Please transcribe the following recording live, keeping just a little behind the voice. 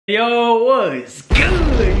Yo, what's good,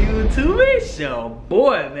 YouTube? It's your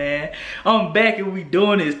boy, man. I'm back and we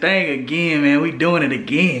doing this thing again, man. We doing it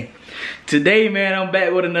again. Today, man, I'm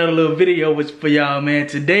back with another little video for y'all, man.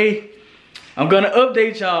 Today, I'm gonna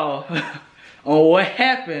update y'all on what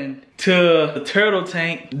happened to the turtle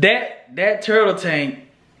tank. That turtle tank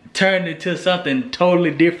turned into something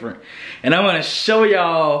totally different. And I'm gonna show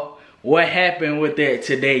y'all what happened with that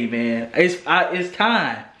today, man. It's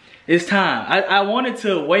time. It's time. I wanted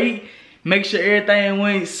to wait, make sure everything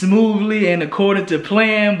went smoothly and according to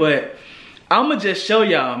plan, but I'ma just show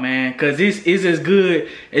y'all, man, cause it's as good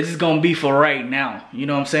as it's gonna be for right now. You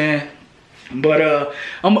know what I'm saying? But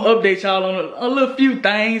I'ma update y'all on a little few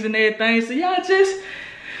things and everything. So y'all just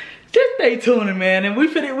stay tuned, man. And we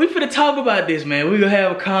finna talk about this, man. We gonna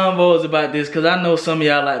have convos about this, cause I know some of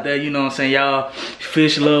y'all out there, you know what I'm saying, y'all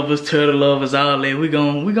fish lovers, turtle lovers, all that. We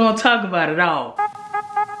gonna talk about it all.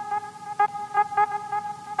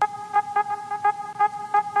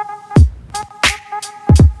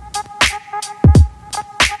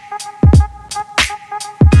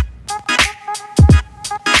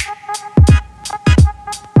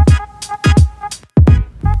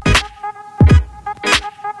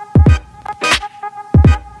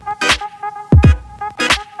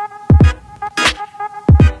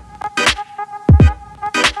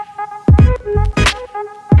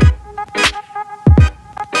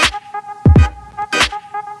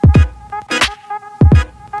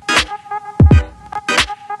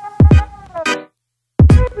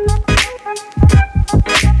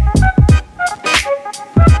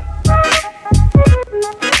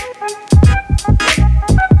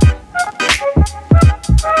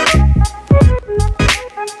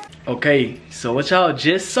 Okay, so what y'all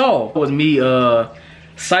just saw was me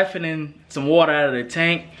siphoning some water out of the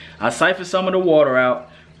tank. I siphoned some of the water out.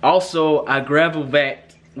 Also, I gravel vacked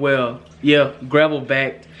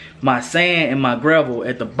my sand and my gravel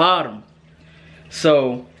at the bottom.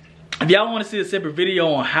 So, if y'all want to see a separate video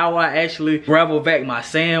on how I actually gravel vac my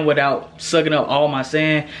sand without sucking up all my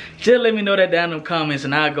sand, just let me know that down in the comments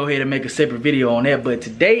and I'll go ahead and make a separate video on that. But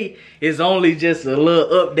today is only just a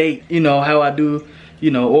little update, you know, how I do, you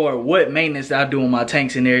know, or what maintenance I do on my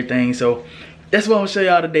tanks and everything. So that's what I'm gonna show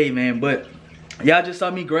y'all today, man. But y'all just saw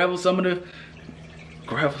me y'all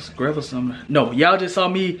just saw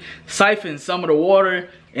me siphon some of the water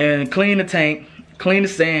and clean the tank, clean the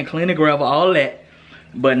sand, clean the gravel, all that.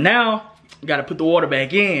 But now you gotta put the water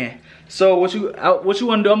back in. So what you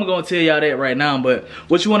wanna do, I'm gonna tell y'all that right now, but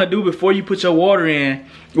what you wanna do before you put your water in,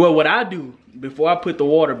 well, what I do before I put the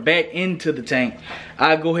water back into the tank,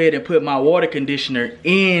 I go ahead and put my water conditioner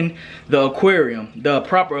in the aquarium, the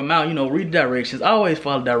proper amount, you know, read the directions. I always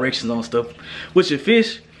follow directions on stuff with your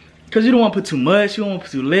fish, because you don't want to put too much, you don't want to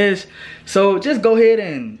put too less. So just go ahead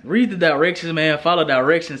and read the directions, man. Follow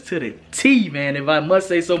directions to the T, man. If I must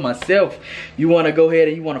say so myself, you want to go ahead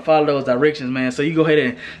and you want to follow those directions, man. So you go ahead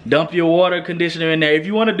and dump your water conditioner in there. If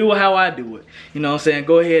you want to do it how I do it, you know what I'm saying,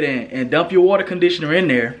 go ahead and dump your water conditioner in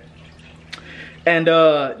there. And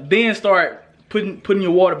then start putting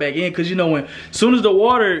your water back in, because you know, when soon as the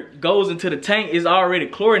water goes into the tank, it's already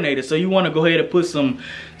chlorinated. So you want to go ahead and put some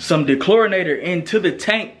dechlorinator into the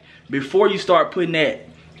tank before you start putting that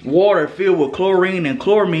water filled with chlorine and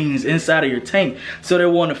chloramines inside of your tank, so that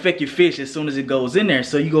won't affect your fish as soon as it goes in there.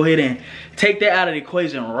 So you go ahead and take that out of the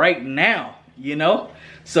equation right now, you know.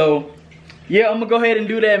 So yeah, I'm gonna go ahead and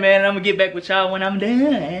do that, man, and I'm gonna get back with y'all when I'm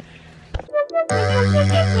done.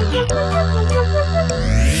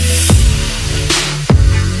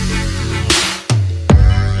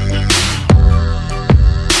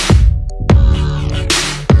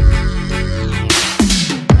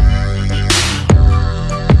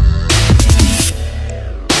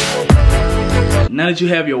 Now that you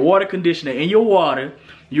have your water conditioner in your water,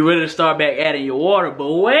 you're ready to start back adding your water.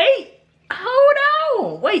 But wait, hold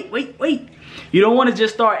on, wait. You don't want to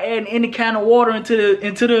just start adding any kind of water into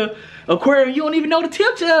the aquarium. You don't even know the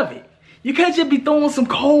temperature of it. You can't just be throwing some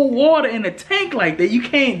cold water in the tank like that. You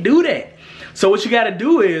can't do that. So what you got to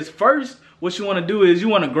do is, first, what you want to do is you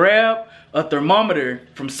want to grab a thermometer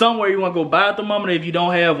from somewhere. You want to go buy a thermometer if you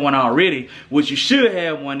don't have one already, which you should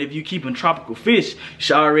have one. If you're keeping tropical fish, you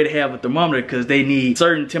should already have a thermometer, because they need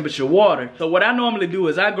certain temperature water. So what I normally do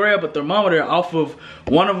is I grab a thermometer off of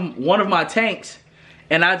one of my tanks,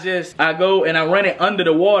 and I go and I run it under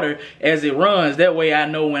the water as it runs. That way I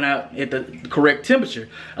know when I'm at the correct temperature.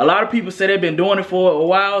 A lot of people say they've been doing it for a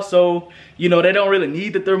while, so you know, they don't really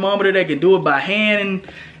need the thermometer. They can do it by hand,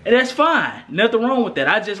 and that's fine. Nothing wrong with that.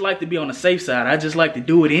 I just like to be on the safe side. I just like to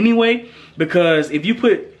do it anyway, because if you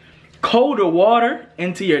put colder water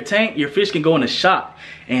into your tank, your fish can go into shock,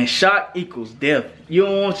 and shock equals death. You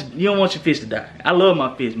don't want your fish to die. I love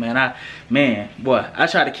my fish, man. I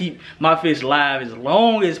try to keep my fish alive as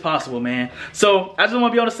long as possible, man. So I just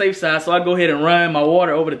want to be on the safe side, so I go ahead and run my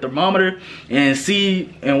water over the thermometer and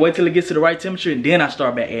see and wait till it gets to the right temperature, and then I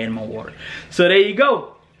start back adding my water. So there you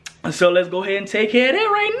go. So let's go ahead and take care of that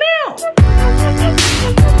right now.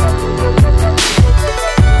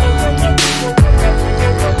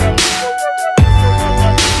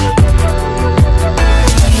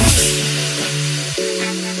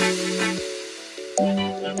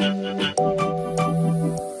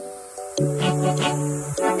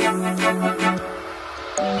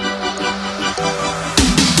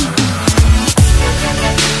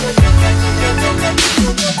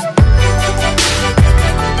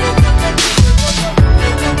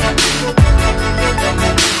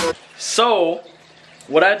 So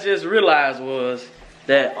what I just realized was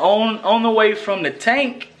that on the way from the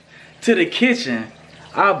tank to the kitchen,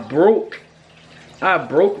 I broke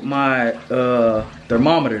my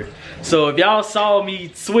thermometer. So if y'all saw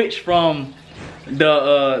me switch from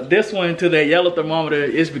the this one to the yellow thermometer,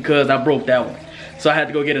 it's because I broke that one. So I had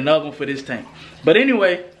to go get another one for this tank. But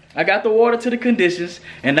anyway, I got the water to the conditions,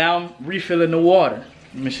 and now I'm refilling the water.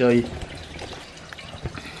 Let me show you.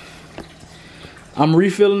 I'm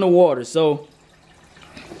refilling the water. So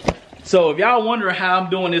if y'all wondering how I'm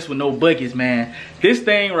doing this with no buckets, man, this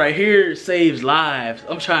thing right here saves lives.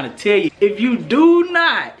 I'm trying to tell you, if you do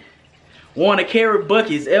not want to carry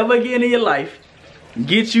buckets ever again in your life,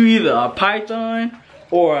 get you either a Python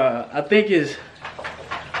or I think it's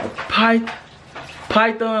a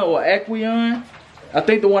Python or Aquarium. I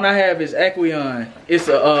think the one I have is Aquarium. It's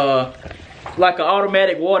a like an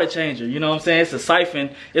automatic water changer, you know what I'm saying? It's a siphon.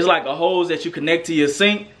 It's like a hose that you connect to your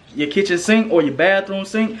sink, your kitchen sink or your bathroom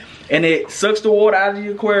sink, and it sucks the water out of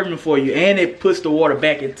your aquarium for you, and it puts the water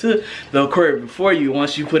back into the aquarium for you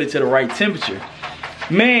once you put it to the right temperature.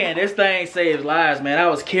 Man, this thing saves lives, man. I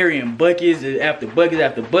was carrying buckets after buckets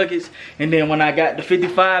after buckets, and then when I got the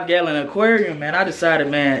 55-gallon aquarium, man, I decided,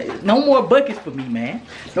 man, no more buckets for me, man.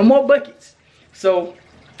 No more buckets. So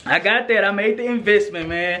I got that. I made the investment,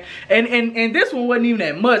 man. And this one wasn't even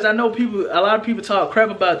that much. I know a lot of people talk crap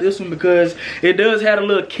about this one because it does have a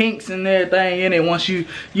little kinks and everything in it. Once you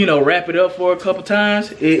know, wrap it up for a couple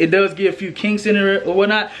times, it does get a few kinks in it or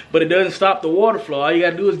whatnot, but it doesn't stop the water flow. All you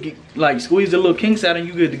gotta do is squeeze the little kinks out and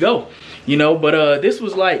you good to go. You know, but this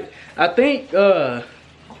was like, I think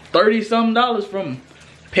 $30-something from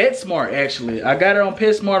PetSmart. Actually, I got it on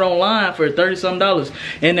PetSmart online for $30-something,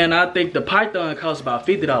 and then I think the Python costs about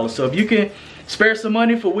 $50. So if you can spare some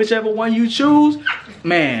money for whichever one you choose,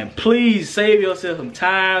 man, please save yourself some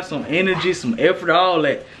time, some energy, some effort, all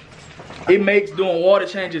that. It makes doing water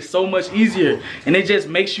changes so much easier, and it just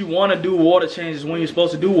makes you want to do water changes when you're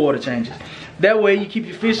supposed to do water changes. That way you keep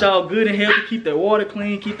your fish all good and healthy, keep their water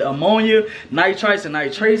clean, keep the ammonia, nitrites and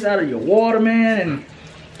nitrates out of your water, man, and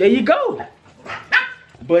there you go.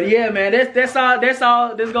 But yeah, man, that's all. That's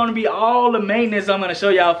gonna be all the maintenance I'm gonna show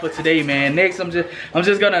y'all for today, man. Next, I'm just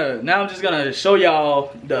gonna show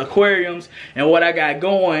y'all the aquariums and what I got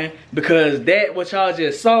going, because that what y'all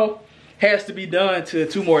just saw has to be done to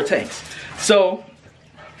 2 more tanks. So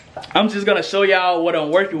I'm just gonna show y'all what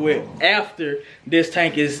I'm working with after this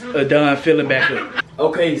tank is done filling back up.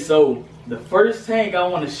 Okay, so the first tank I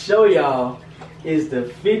want to show y'all is the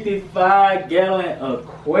 55-gallon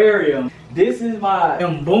aquarium. This is my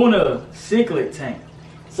Mbuna cichlid tank.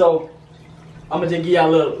 So I'm gonna just give y'all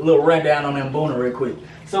a little rundown on Mbuna real quick.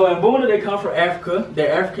 So Mbuna, they come from Africa.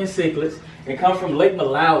 They're African cichlids. They come from Lake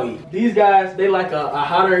Malawi. These guys, they like a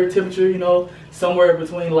hotter temperature, you know, somewhere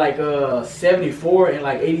between like 74 and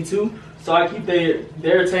like 82. So I keep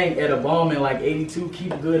their tank at a balm in like 82,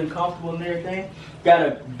 keep it good and comfortable and everything. Got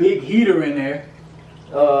a big heater in there.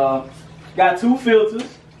 Got 2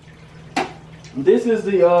 filters. This is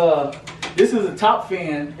a top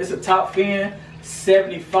fin. It's a top fin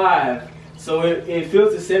 75. So it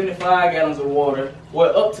filters 75 gallons of water,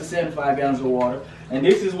 well, up to 75 gallons of water. And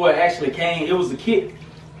this is what actually came. It was a kit.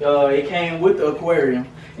 It came with the aquarium.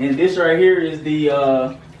 And this right here is the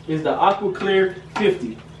Aqua Clear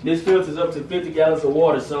 50. This filters up to 50 gallons of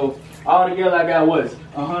water. So all together I got what?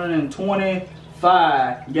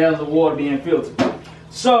 125 gallons of water being filtered.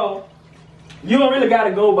 So you don't really got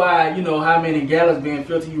to go by, you know, how many gallons being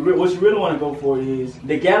filtered. What you really want to go for is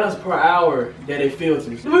the gallons per hour that it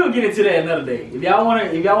filters. We'll get into that another day. If y'all want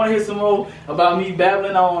to hear some more about me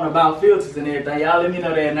babbling on about filters and everything, y'all let me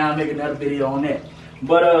know that, and I'll make another video on that.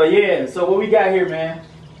 But yeah, so what we got here, man?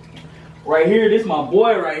 Right here, this is my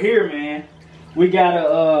boy right here, man. We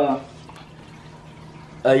got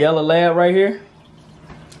a yellow lab right here.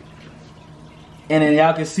 And then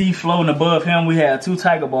y'all can see floating above him, we have 2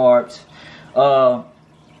 tiger barbs.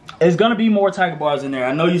 There's gonna be more tiger barbs in there.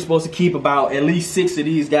 I know you're supposed to keep about at least 6 of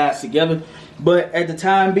these guys together, but at the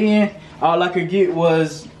time being, all I could get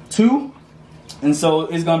was 2, and so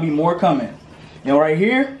it's gonna be more coming. And right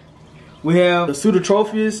here, we have the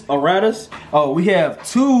Pseudotropheus auratus. Oh, we have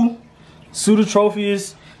 2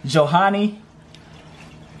 Pseudotropheus Johanni,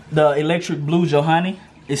 the electric blue Johanni.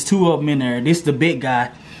 It's 2 of them in there. This is the big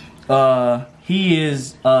guy. He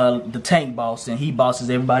is the tank boss, and he bosses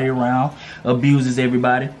everybody around, abuses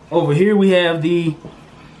everybody. Over here we have the,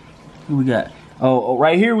 who we got? Oh,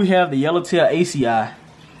 right here we have the yellowtail ACI.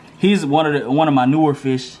 He's one of my newer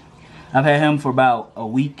fish. I've had him for about a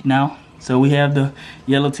week now. So we have the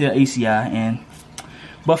yellowtail ACI,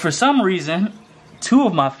 but for some reason, 2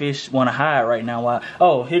 of my fish want to hide right now.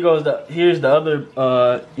 Oh, here's the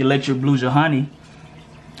other electric blue Johanni.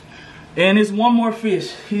 And it's one more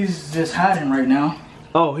fish. He's just hiding right now.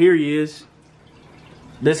 Oh, here he is.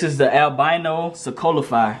 This is the albino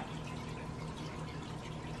Socolify.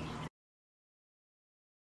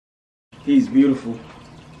 He's beautiful.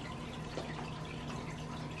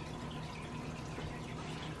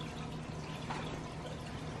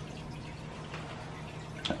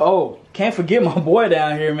 Oh, can't forget my boy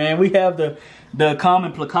down here, man. We have the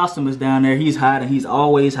common Plecostomus down there. He's hiding. He's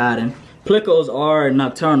always hiding. Plecos are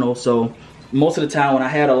nocturnal, so most of the time when I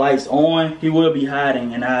have the lights on, he will be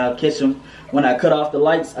hiding, and I'll catch him. When I cut off the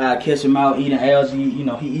lights, I catch him out eating algae. You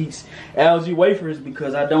know, he eats algae wafers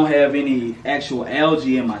because I don't have any actual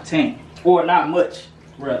algae in my tank, or not much,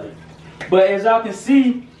 rather. But as y'all can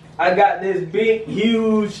see, I got this big,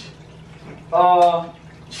 huge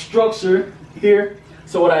structure here.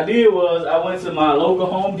 So what I did was I went to my local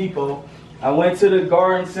Home Depot. I went to the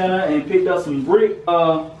garden center and picked up some brick.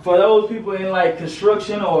 For those people in like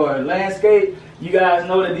construction or landscape, you guys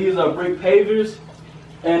know that these are brick pavers.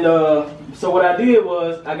 And so what I did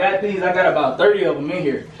was I got these. I got about 30 of them in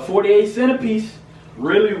here. 48 cents a piece.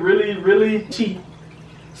 Really, really, really cheap.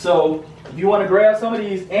 So if you want to grab some of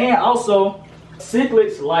these, and also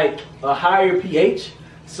cichlids like a higher pH.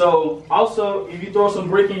 So also, if you throw some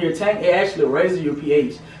brick in your tank, it actually raises your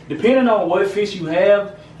pH. Depending on what fish you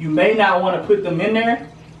have, you may not want to put them in there,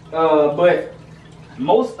 but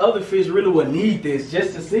most other fish really would need this,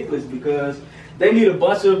 just the cichlids, because they need a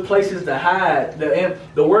bunch of places to hide.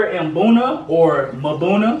 The word mbuna or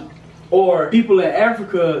mabuna, or people in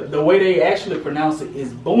Africa, the way they actually pronounce it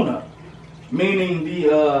is buna, meaning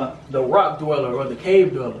the rock dweller or the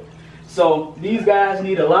cave dweller. So these guys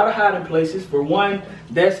need a lot of hiding places. For one,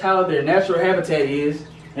 that's how their natural habitat is,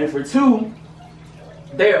 and for 2,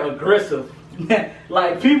 they're aggressive.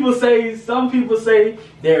 Like some people say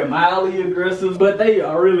they're mildly aggressive, but they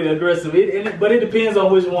are really aggressive. But it depends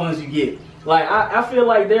on which ones you get. Like I feel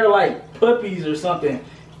like they're like puppies or something.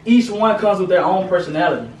 Each one comes with their own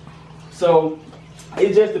personality. So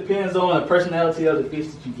it just depends on the personality of the fish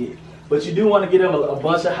that you get. But you do want to get them a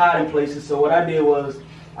bunch of hiding places. So what I did was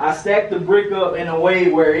I stacked the brick up in a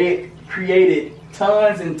way where it created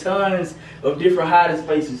tons and tons of different hiding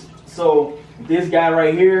spaces. So this guy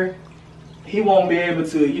right here, he won't be able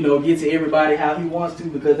to, you know, get to everybody how he wants to,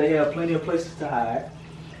 because they have plenty of places to hide.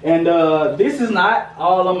 And this is not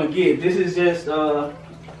all I'm gonna get. This is just,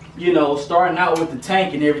 you know, starting out with the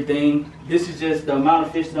tank and everything. This is just the amount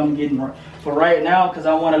of fish that I'm getting for right now, because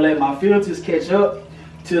I want to let my filters catch up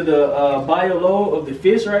to the bio load of the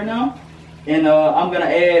fish right now. And I'm gonna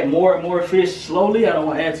add more and more fish slowly. I don't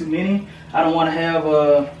want to add too many. I don't want to have,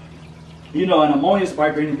 you know, an ammonia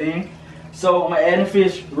spike or anything. So I'm adding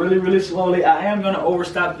fish really, really slowly. I am gonna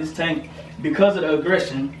overstock this tank because of the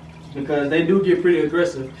aggression, because they do get pretty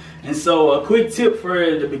aggressive. And so a quick tip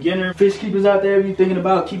for the beginner fish keepers out there, if you're thinking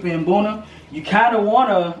about keeping mbuna, you kind of want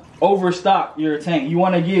to overstock your tank. You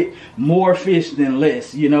want to get more fish than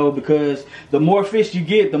less, you know, because the more fish you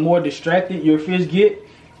get, the more distracted your fish get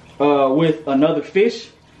with another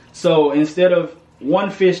fish. So instead of one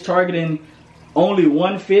fish targeting only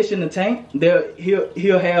one fish in the tank,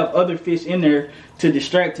 he'll have other fish in there to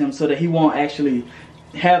distract him, so that he won't actually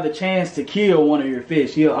have the chance to kill one of your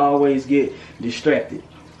fish. He'll always get distracted.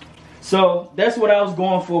 So that's what I was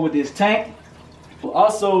going for with this tank.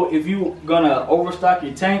 Also, if you're gonna overstock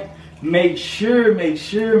your tank, make sure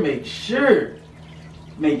that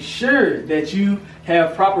you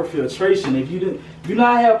have proper filtration. If you do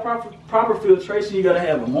not have proper filtration, you're gonna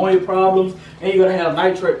have ammonia problems, and you're gonna have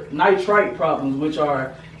nitrite problems, which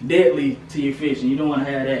are deadly to your fish, and you don't want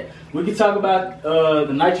to have that. We can talk about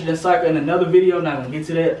the nitrogen cycle in another video. Not gonna get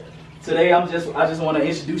to that today. I just want to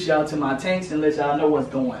introduce y'all to my tanks and let y'all know what's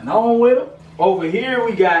going on with them. over here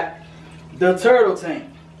we got the turtle tank.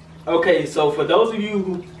 Okay, so for those of you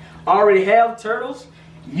who already have turtles,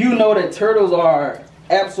 you know that turtles are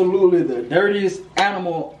absolutely the dirtiest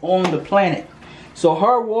animal on the planet. So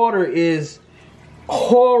her water is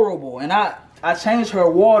horrible, and I change her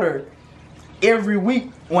water every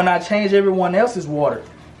week when I change everyone else's water.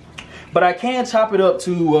 But I can chop it up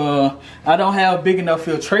to, I don't have big enough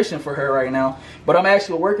filtration for her right now, but I'm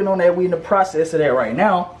actually working on that. We in the process of that right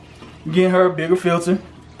now, getting her a bigger filter.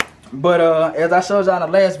 But as I showed y'all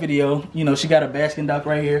in the last video, you know, she got a basking duck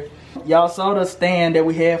right here. Y'all saw the stand that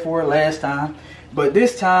we had for her last time, but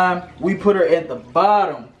this time we put her at the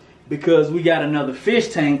bottom because we got another fish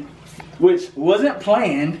tank, which wasn't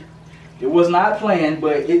planned. It was not planned,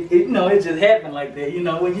 but it you know, it just happened like that. You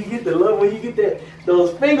know, when you get the love, when you get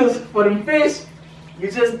those fingers for them fish, you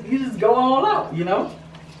just go all out, you know.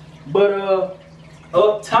 But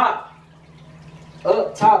up top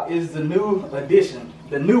is the new addition,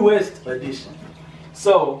 the newest addition.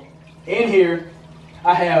 So in here,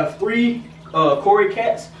 I have 3 Cory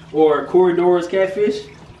cats or Corydoras catfish.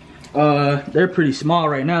 They're pretty small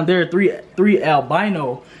right now. There are three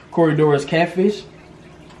albino Corydoras catfish.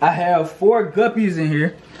 I have 4 guppies in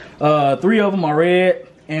here. 3 of them are red,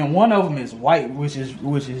 and 1 of them is white, which is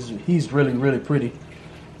he's really pretty.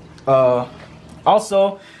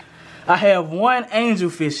 Also, I have 1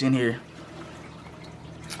 angelfish in here.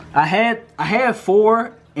 I had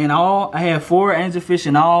 4 in all. I had 4 angelfish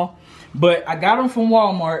in all, but I got them from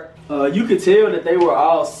Walmart. You could tell that they were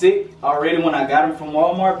all sick already when I got them from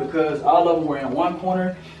Walmart because all of them were in one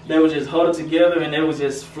corner. They were just huddled together and they would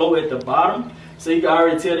just float at the bottom. So you can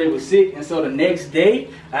already tell they were sick. And so the next day,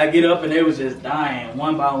 I get up and they was just dying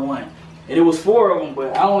one by one. And it was 4 of them,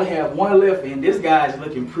 but I only have 1 left. And this guy's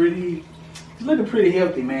looking pretty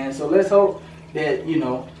healthy, man. So let's hope that, you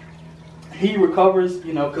know, he recovers,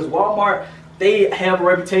 you know, because Walmart, they have a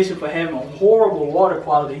reputation for having horrible water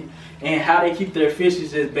quality, and how they keep their fish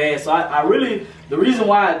is just bad. So I really, the reason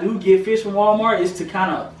why I do get fish from Walmart is to kind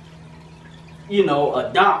of, you know,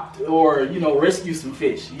 adopt or, you know, rescue some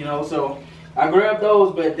fish, you know. So I grabbed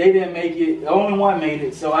those, but they didn't make it. Only 1 made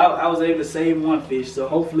it, so I was able to save 1 fish. So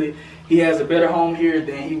hopefully he has a better home here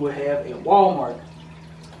than he would have at Walmart.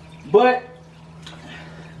 But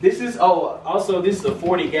this is, also this is a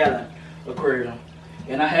 40-gallon aquarium,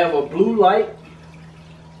 and I have a blue light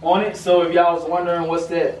on it. So if y'all was wondering what's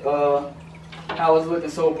that, how it's looking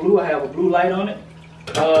so blue, I have a blue light on it.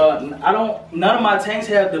 None of my tanks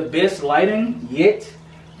have the best lighting yet.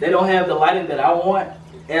 They don't have the lighting that I want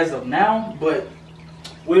as of now, but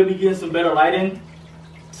we'll be getting some better lighting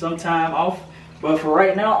sometime off. But for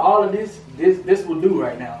right now, all of this will do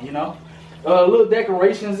right now, you know. Little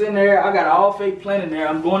decorations in there. I got an all fake plant in there.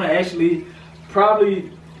 I'm going to actually,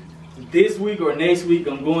 probably this week or next week,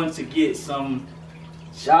 I'm going to get some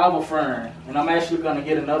Java fern, and I'm actually going to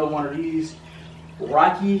get another one of these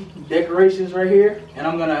rocky decorations right here, and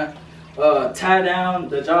I'm going to tie down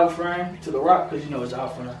the Java fern to the rock, because you know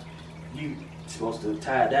Java fern, you supposed to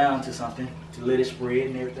tie it down to something to let it spread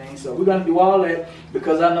and everything. So we're going to do all that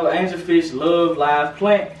because I know angelfish love live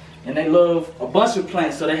plant, and they love a bunch of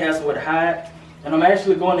plants, so they have somewhere to hide. And I'm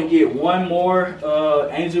actually going to get 1 more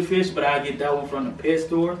angelfish, but I'll get that one from the pet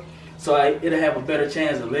store, so it'll have a better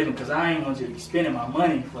chance of living, because I ain't going to be spending my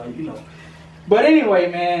money for, you know. But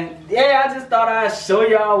anyway, man, yeah, I just thought I'd show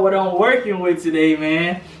y'all what I'm working with today,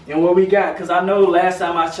 man, and what we got. Because I know last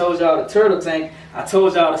time I showed y'all the turtle tank, I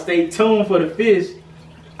told y'all to stay tuned for the fish.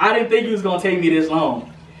 I didn't think it was going to take me this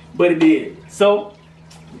long, but it did. So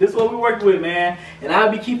this is what we're working with, man, and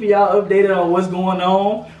I'll be keeping y'all updated on what's going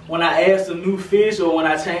on when I add some new fish, or when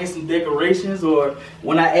I change some decorations, or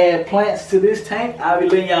when I add plants to this tank. I'll be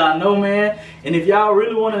letting y'all know, man. And if y'all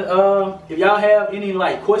really want to, if y'all have any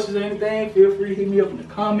like questions or anything, feel free to hit me up in the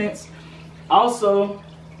comments. Also,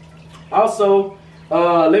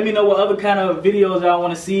 let me know what other kind of videos y'all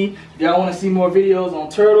want to see. If y'all want to see more videos on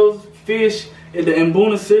turtles, fish, and the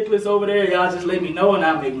Mbuna cichlids over there, y'all just let me know and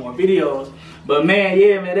I'll make more videos. But man,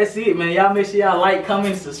 yeah, man, that's it, man. Y'all make sure y'all like,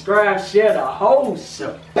 comment, subscribe, share the whole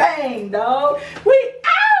shebang, dog.